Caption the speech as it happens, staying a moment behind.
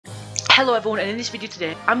Hello everyone, and in this video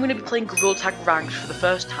today, I'm going to be playing Gorilla Tag Ranked for the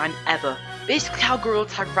first time ever. Basically how Gorilla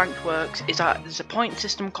Tag Ranked works is that there's a point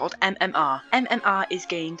system called MMR. MMR is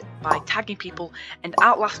gained by tagging people and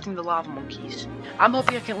outlasting the lava monkeys. I'm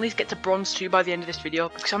hoping I can at least get to Bronze 2 by the end of this video,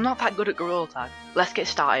 because I'm not that good at Gorilla Tag. Let's get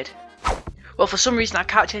started. Well, for some reason I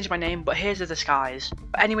can't change my name, but here's the disguise.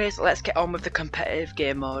 But anyways, let's get on with the competitive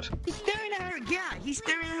game mode. He's staring at her again. He's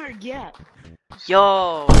staring at her again.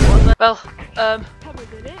 Yo, what the? Well, Haven't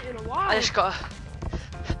did it in a while. I just gotta.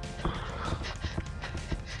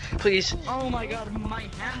 Please. Oh my god, my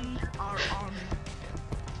hands are on.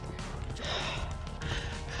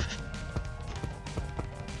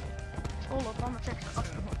 Hold up, I'm gonna check.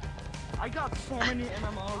 I got so many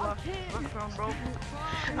MMR left round, bro.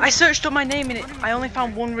 I searched up my name in it. I only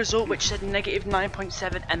found one result which said negative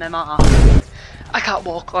 9.7 MMR. I can't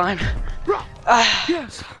wall climb.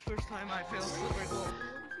 Yes. First time I failed slippery wall.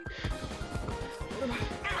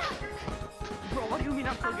 Bro, what do you mean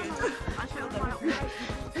I'm so good? I failed everything.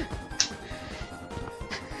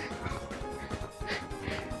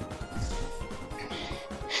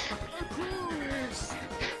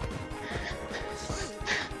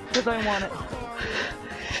 Because I want it.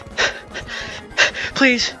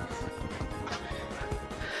 Please.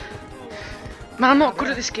 Man, I'm not good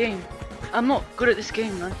at this game. I'm not good at this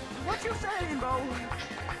game, man. What you saying, bro?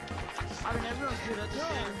 I mean, everyone's good at this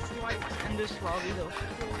game. Like, in this lobby, though.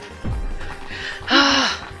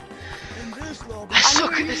 In this lobby. I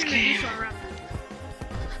suck at this game.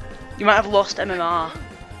 You might have lost MMR.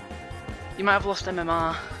 You might have lost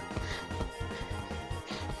MMR.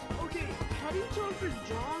 Okay, how do you tell if it's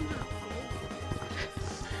bronze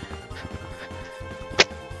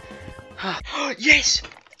or gold? Yes!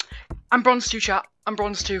 I'm Bronze 2, chat. I'm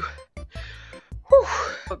Bronze 2. Whew.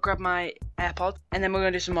 I'll grab my AirPod and then we're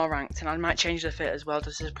going to do some more ranked, and I might change the fit as well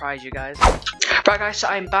to surprise you guys. Right guys, so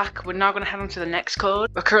I'm back. We're now going to head on to the next code.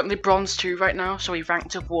 We're currently Bronze 2 right now, so we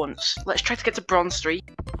ranked up once. Let's try to get to Bronze 3.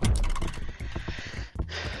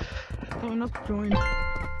 Oh, not join. Yeah,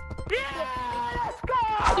 let's go!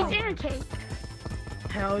 He's irritated.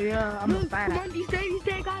 Hell yeah, I'm a fan. Come on, he's there,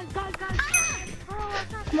 guys. Oh,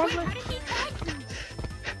 come on, how did he tag me?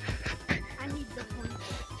 I need the point.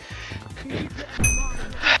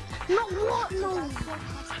 No, what? No.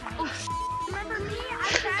 Oh, remember me? I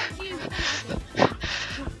tagged you.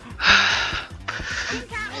 You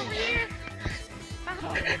cat over here.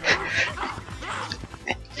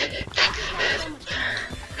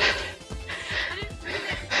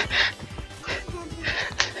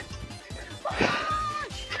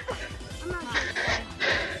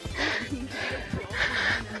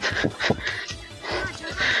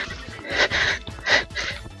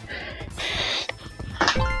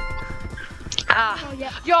 Ah,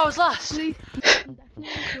 yo, I was last. You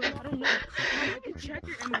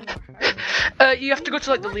have to go to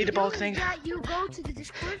like the leaderboard thing. You go to the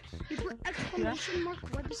Discord, you put exclamation mark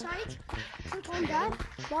website, click on that,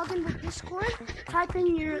 log in with Discord, type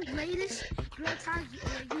in your latest Gorilla Tag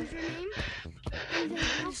username, and then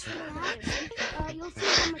just you'll see how much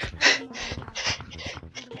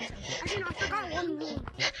actually no, I forgot one rule.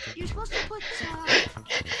 You're supposed to put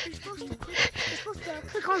you're supposed to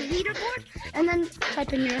click on leaderboard and then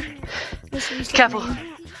type in your Careful.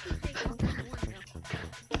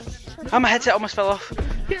 Oh, my headset almost fell off.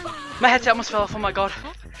 My headset almost fell off, oh my god.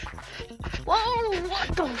 Whoa,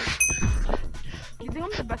 what the? You think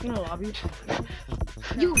I'm the best in the lobby?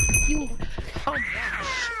 You. Oh,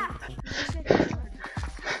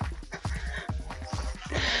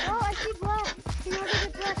 Oh, I see black. You know, I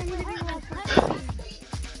black. I need to be black.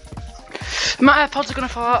 My AirPods are gonna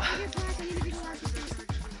fall out.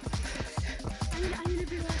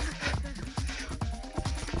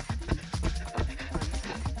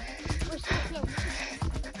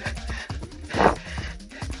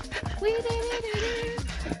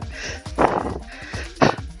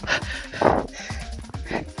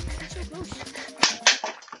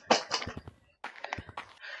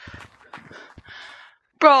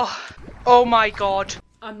 Bro, oh my god.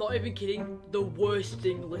 I'm not even kidding, the worst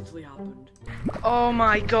thing literally happened. Oh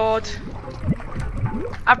my god.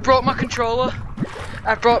 I broke my controller.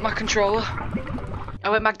 I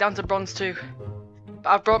went back down to Bronze 2. But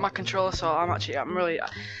I broke my controller, so I'm really,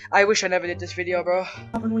 I wish I never did this video, bro. What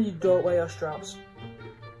happens when you don't wear your straps?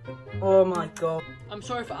 Oh my god. I'm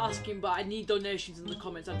sorry for asking, but I need donations in the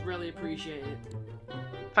comments, I'd really appreciate it.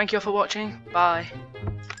 Thank you all for watching, bye.